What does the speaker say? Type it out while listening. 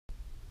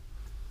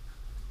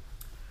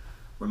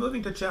We're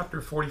moving to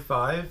chapter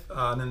 45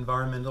 on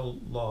environmental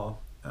law.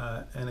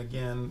 And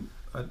again,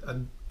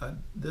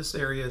 this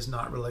area is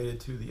not related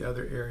to the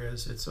other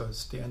areas. It's a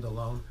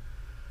standalone,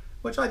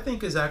 which I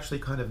think is actually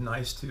kind of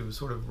nice to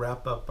sort of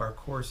wrap up our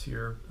course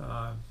here.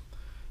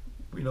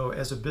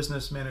 As a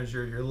business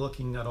manager, you're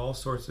looking at all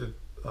sorts of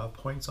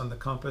points on the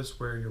compass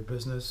where your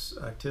business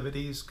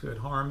activities could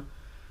harm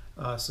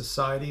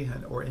society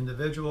or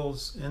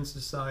individuals in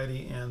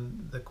society,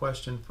 and the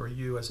question for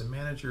you as a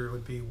manager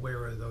would be,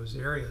 where are those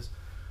areas?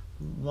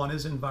 One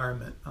is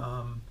environment,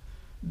 and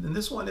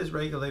this one is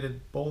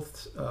regulated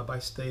both by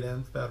state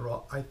and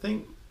federal. I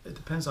think it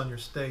depends on your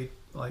state.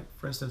 Like,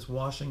 for instance,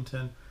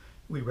 Washington,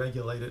 we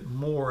regulate it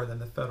more than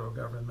the federal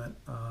government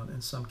in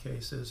some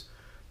cases.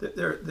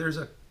 There's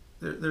a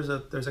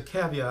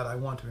caveat I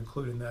want to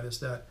include in that,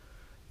 is that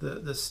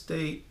the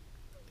state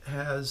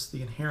has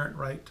the inherent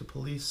right to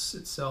police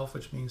itself,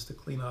 which means to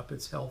clean up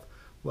its health,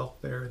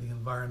 welfare, the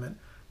environment.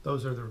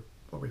 Those are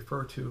what we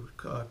refer to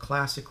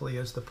classically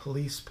as the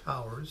police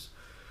powers.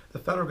 The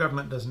federal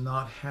government does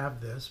not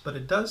have this, but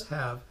it does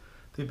have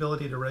the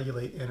ability to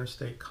regulate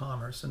interstate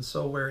commerce. And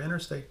so where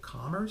interstate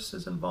commerce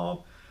is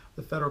involved,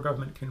 the federal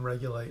government can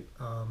regulate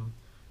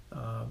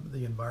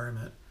the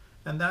environment.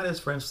 And that is,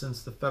 for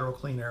instance, the Federal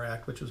Clean Air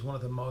Act, which was one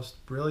of the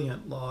most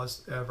brilliant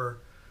laws ever.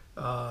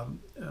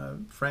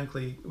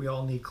 Frankly, we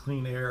all need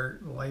clean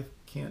air. Life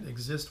can't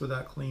exist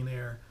without clean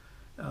air.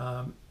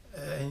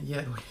 And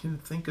yet we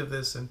didn't think of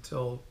this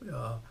until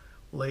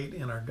late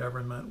in our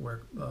government,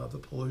 where the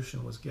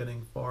pollution was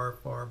getting far,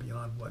 far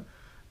beyond what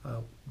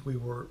we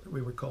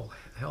would call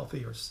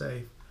healthy or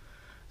safe.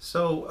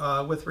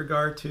 So with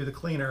regard to the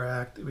Clean Air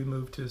Act, we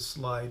move to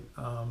slide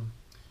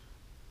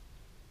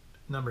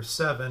number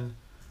 7.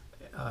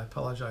 I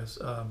apologize,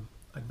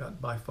 I've got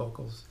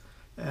bifocals.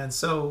 And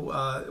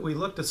so we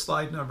looked at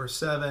slide number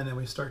 7, and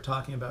we start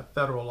talking about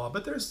federal law.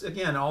 But there's,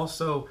 again,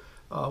 also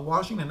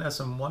Washington has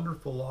some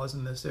wonderful laws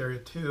in this area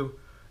too.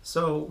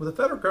 So with the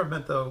federal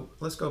government, though,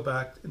 let's go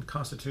back in the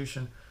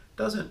Constitution.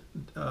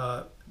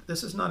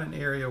 This is not an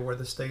area where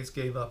the states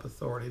gave up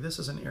authority. This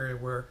is an area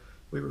where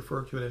we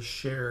refer to it as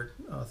shared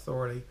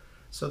authority.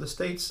 So the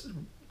states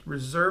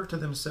reserve to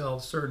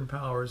themselves certain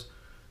powers,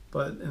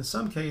 but in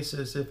some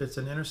cases, if it's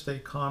an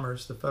interstate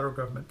commerce, the federal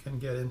government can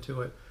get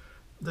into it.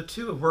 The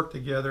two have worked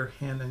together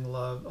hand in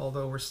glove,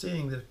 although we're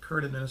seeing the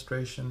current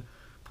administration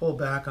pull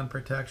back on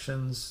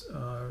protections,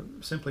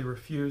 simply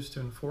refuse to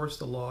enforce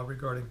the law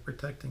regarding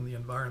protecting the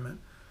environment.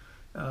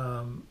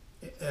 And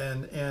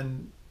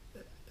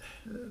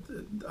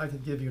I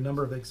could give you a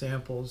number of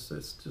examples.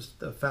 It's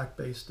just a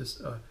fact-based,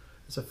 it's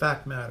a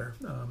fact matter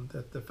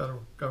that the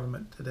federal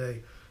government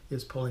today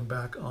is pulling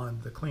back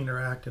on the Clean Air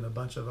Act and a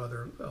bunch of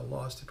other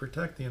laws to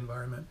protect the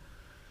environment.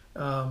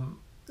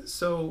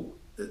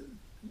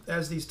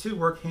 As these two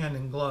work hand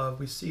in glove,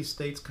 we see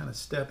states kind of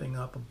stepping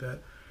up a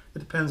bit. It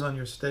depends on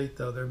your state,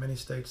 though. There are many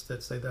states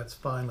that say that's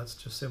fine. Let's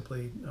just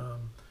simply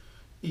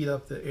eat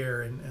up the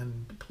air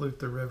and pollute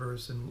the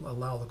rivers and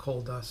allow the coal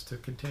dust to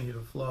continue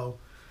to flow.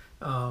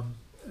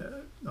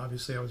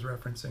 Obviously, I was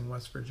referencing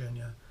West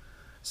Virginia.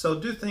 So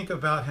do think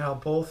about how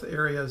both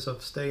areas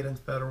of state and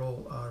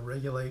federal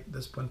regulate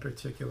this one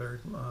particular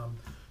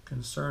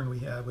concern we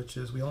have, which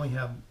is we only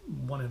have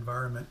one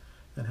environment,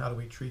 and how do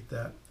we treat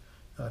that?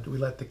 Do we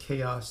let the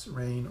chaos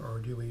reign, or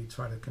do we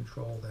try to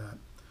control that?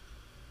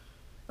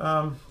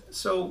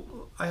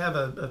 So I have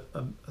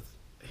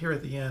here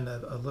at the end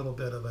a little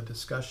bit of a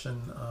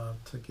discussion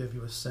to give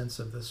you a sense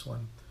of this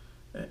one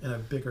in a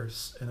bigger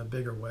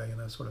way,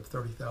 in a sort of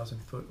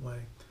 30,000-foot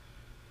way.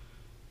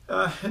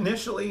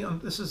 Initially,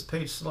 this is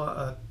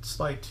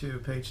slide 2,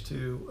 page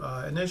 2.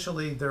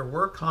 Initially, there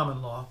were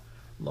common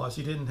laws.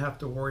 You didn't have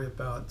to worry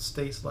about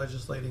states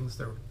legislating.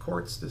 There were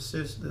courts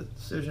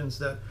decisions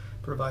that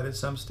provided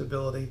some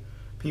stability.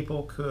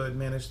 People could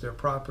manage their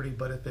property,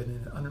 but if it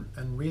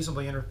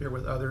unreasonably interfered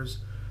with others,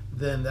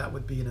 then that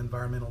would be an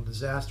environmental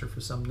disaster for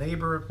some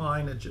neighbor of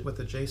mine with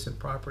adjacent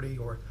property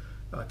or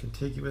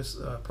contiguous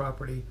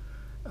property.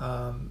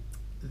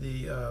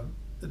 The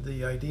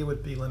idea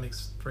would be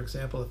limits. For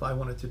example, if I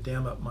wanted to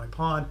dam up my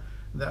pond,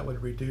 that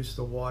would reduce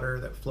the water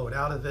that flowed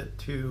out of it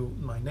to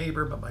my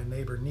neighbor, but my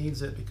neighbor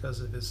needs it because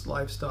of his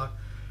livestock.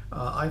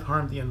 I've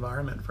harmed the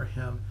environment for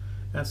him.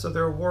 And so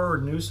there were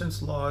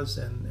nuisance laws,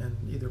 and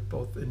either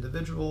both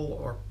individual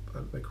or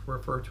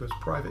referred to as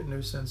private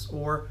nuisance,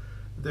 or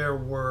there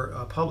were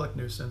public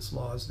nuisance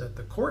laws that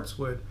the courts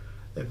would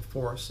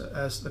enforce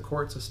as the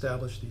courts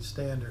established these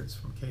standards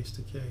from case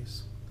to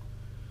case.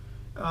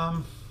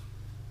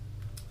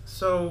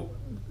 So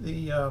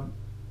the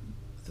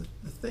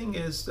thing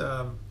is,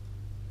 the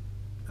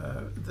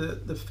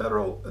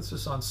federal, this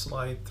is on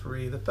slide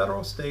 3, the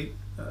federal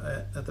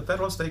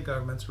and state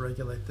governments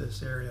regulate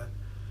this area.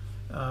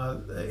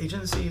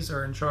 Agencies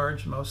are in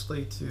charge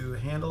mostly to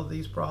handle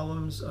these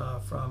problems,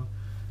 from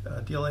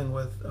dealing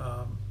with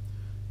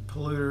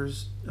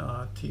polluters,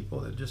 people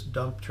that just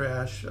dump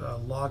trash,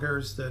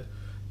 loggers that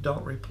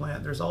don't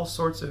replant. There's all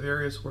sorts of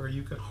areas where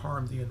you could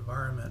harm the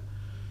environment.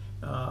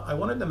 I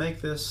wanted to make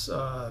this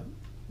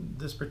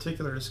this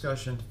particular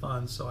discussion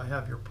fun, so I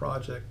have your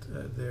project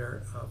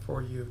there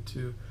for you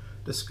to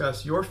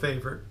discuss your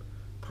favorite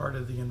part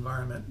of the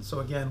environment. So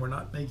again, we're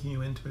not making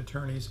you into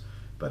attorneys,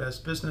 but as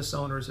business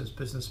owners, as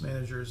business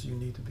managers, you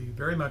need to be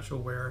very much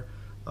aware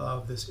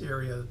of this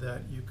area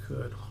that you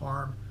could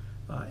harm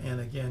and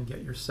again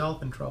get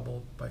yourself in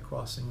trouble by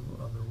crossing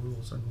the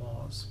rules and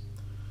laws.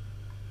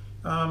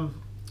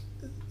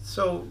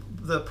 So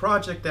the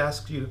project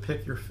asks you to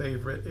pick your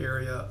favorite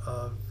area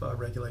of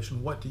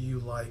regulation. What do you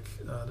like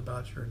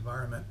about your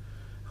environment?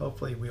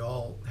 Hopefully we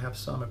all have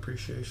some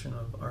appreciation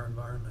of our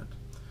environment,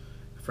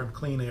 from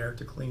clean air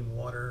to clean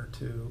water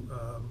to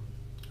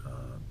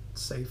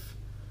safe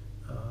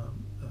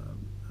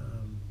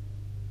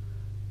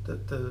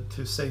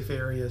to safe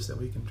areas that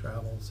we can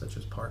travel, such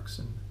as parks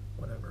and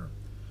whatever.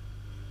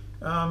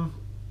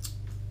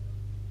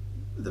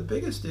 The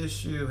biggest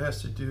issue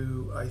has to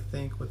do, I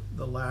think, with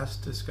the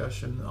last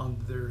discussion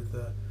under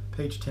the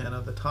page 10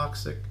 of the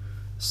Toxic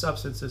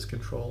Substances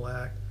Control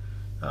Act.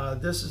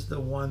 This is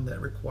the one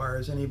that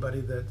requires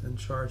anybody that's in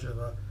charge of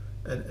a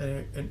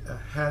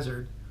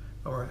hazard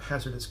or a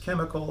hazardous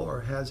chemical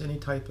or has any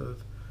type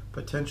of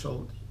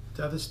potential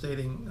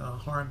devastating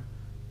harm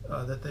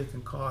that they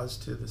can cause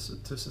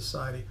to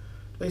society,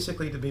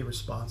 basically to be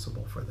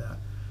responsible for that.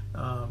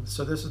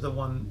 So this is the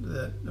one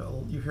that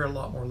you hear a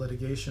lot more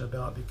litigation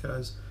about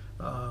because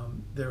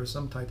there was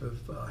some type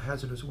of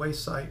hazardous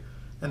waste site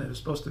and it was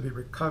supposed to be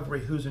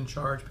recovery. Who's in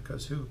charge?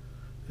 Because who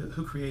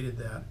created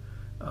that?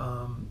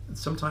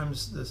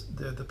 Sometimes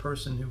the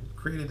person who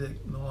created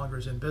it no longer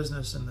is in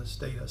business, and the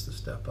state has to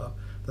step up,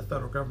 the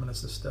federal government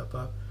has to step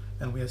up,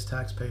 and we as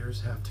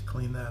taxpayers have to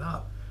clean that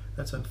up.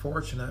 That's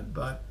unfortunate,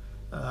 but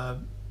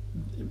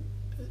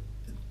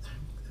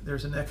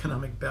there's an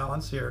economic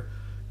balance here.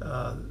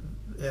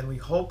 And we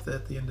hope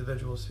that the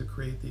individuals who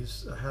create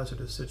these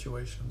hazardous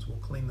situations will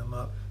clean them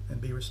up and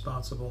be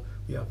responsible.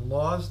 We have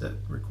laws that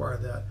require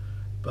that,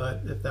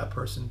 but if that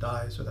person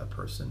dies or that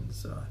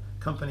person's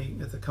company,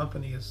 if the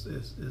company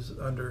is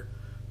under,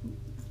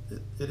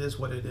 it is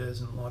what it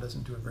is, and law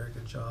doesn't do a very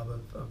good job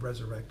of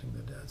resurrecting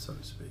the dead, so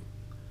to speak.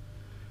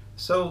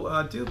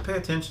 So do pay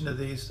attention to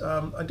these.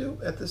 I do,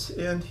 at this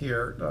end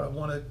here,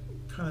 want to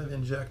kind of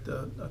inject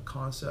a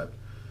concept.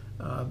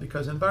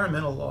 Because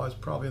environmental law is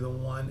probably the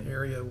one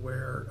area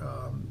where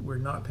we're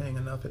not paying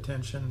enough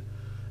attention.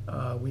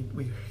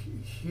 We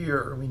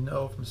hear, we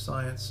know from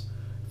science,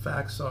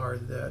 facts are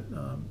that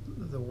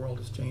the world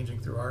is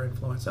changing through our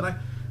influence. And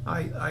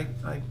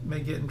I may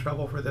get in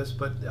trouble for this,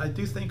 but I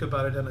do think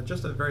about it in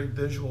just a very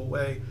visual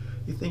way.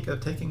 You think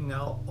of taking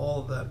out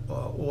all that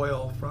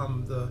oil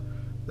from the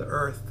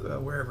earth,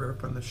 wherever,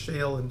 from the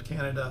shale in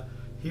Canada,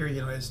 here in the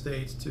United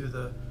States, to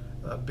the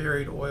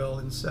buried oil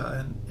in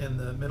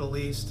the Middle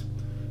East,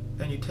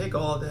 and you take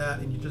all of that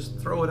and you just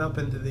throw it up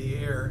into the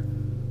air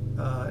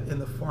in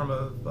the form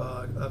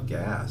of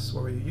gas,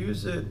 where we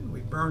use it,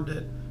 we burned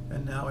it,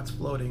 and now it's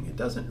floating. It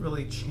doesn't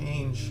really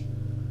change,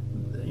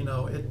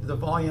 the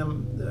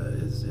volume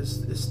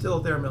is still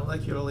there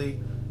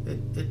molecularly.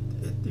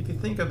 If you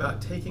think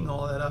about taking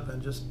all that up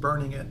and just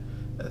burning it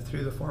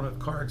through the form of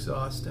car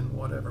exhaust and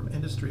whatever,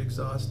 industry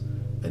exhaust,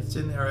 it's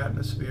in our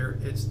atmosphere,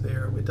 it's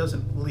there. It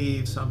doesn't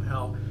leave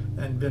somehow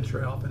and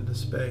venture off into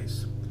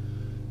space.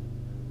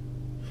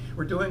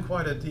 We're doing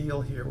quite a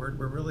deal here.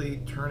 We're really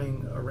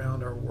turning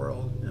around our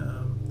world.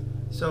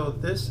 So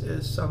this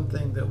is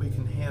something that we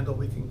can handle,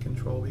 we can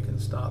control, we can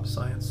stop.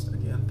 Science,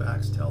 again,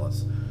 facts tell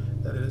us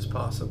that it is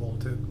possible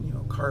to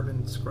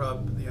carbon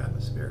scrub the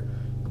atmosphere.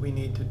 We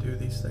need to do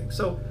these things.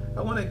 So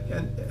I want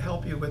to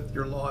help you with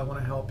your law. I want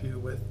to help you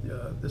with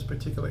this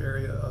particular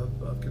area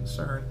of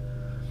concern.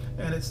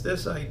 And it's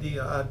this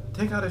idea.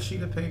 Take out a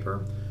sheet of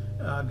paper,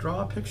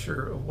 draw a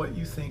picture of what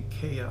you think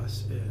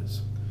chaos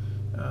is.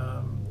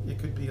 It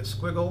could be a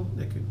squiggle,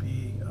 it could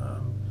be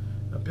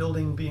a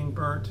building being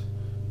burnt,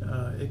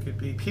 it could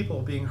be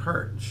people being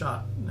hurt,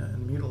 shot,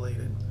 and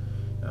mutilated.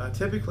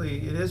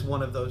 Typically, it is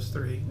one of those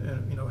three.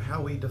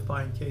 How we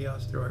define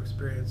chaos through our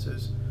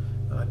experiences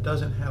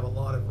doesn't have a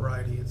lot of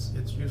variety.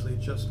 It's usually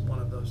just one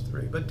of those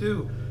three. But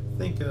do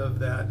think of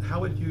that. How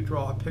would you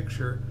draw a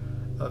picture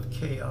of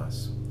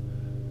chaos?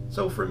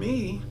 So for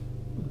me,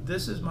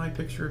 this is my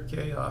picture of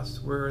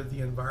chaos, where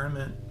the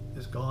environment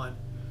is gone,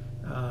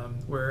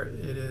 where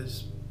it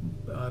is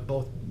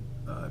both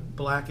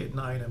black at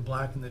night and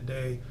black in the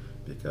day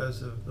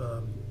because of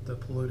the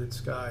polluted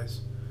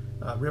skies.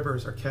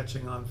 Rivers are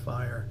catching on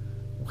fire,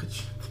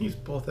 which these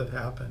both have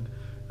happened.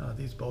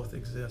 These both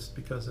exist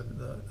because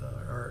of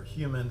our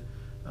human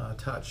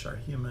touch, our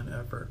human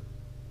effort.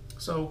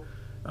 So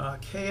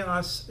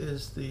chaos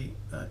is the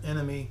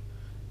enemy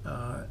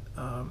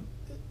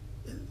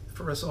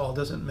for us all. It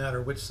doesn't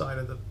matter which side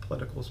of the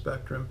political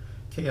spectrum,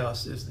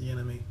 chaos is the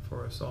enemy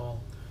for us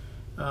all.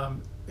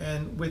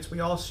 And which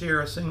we all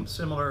share a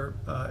similar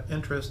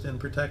interest in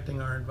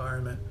protecting our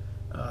environment.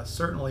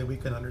 Certainly we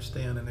can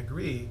understand and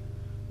agree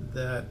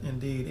that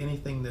indeed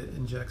anything that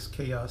injects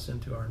chaos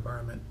into our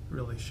environment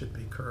really should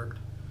be curbed.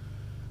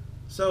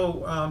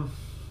 So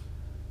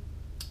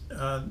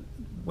uh,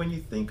 when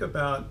you think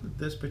about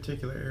this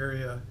particular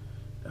area,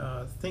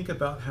 think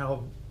about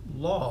how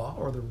law,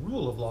 or the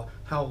rule of law,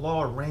 how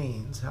law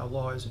reigns, how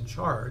law is in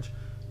charge,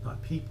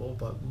 not people,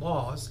 but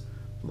laws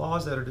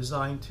that are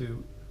designed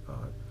to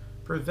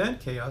prevent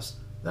chaos.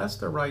 That's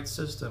the right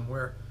system,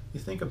 where you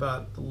think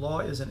about the law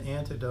is an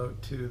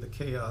antidote to the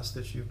chaos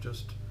that you've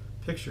just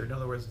pictured. In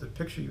other words, the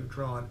picture you've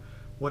drawn,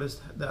 what is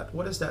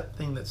that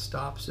thing that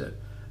stops it?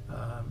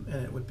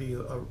 And it would be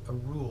a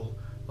rule,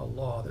 a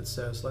law that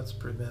says, let's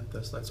prevent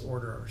this, let's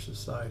order our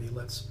society,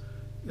 let's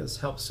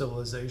help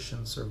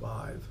civilization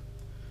survive.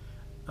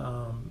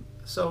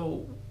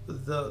 So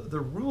the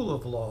rule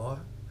of law,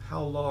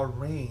 how law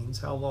reigns,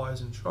 how law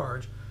is in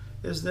charge,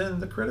 is then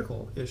the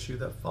critical issue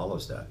that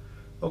follows that.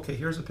 Okay,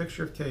 here's a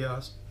picture of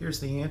chaos. Here's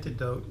the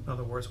antidote. In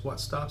other words, what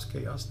stops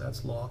chaos?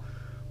 That's law.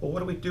 Well, what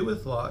do we do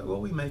with law?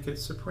 Well, we make it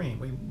supreme.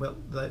 We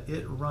let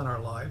it run our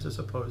lives, as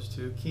opposed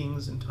to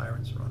kings and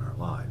tyrants run our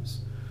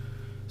lives.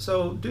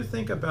 So do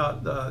think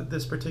about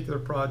this particular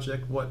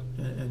project, what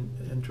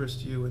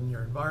interests you in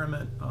your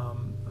environment.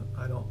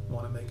 I don't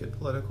want to make it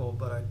political,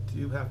 but I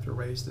do have to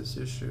raise this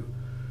issue,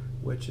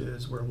 which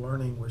is we're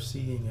learning, we're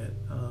seeing it,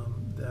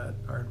 that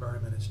our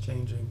environment is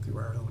changing through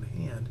our own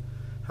hand.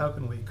 How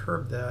can we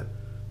curb that?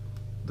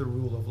 The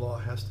rule of law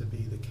has to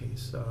be the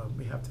case.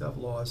 We have to have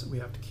laws, and we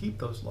have to keep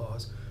those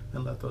laws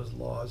and let those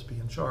laws be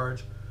in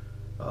charge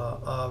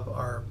of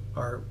our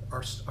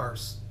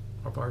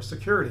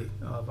security,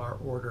 of our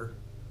order.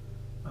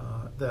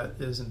 That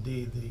is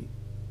indeed the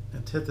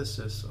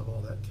antithesis of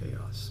all that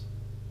chaos.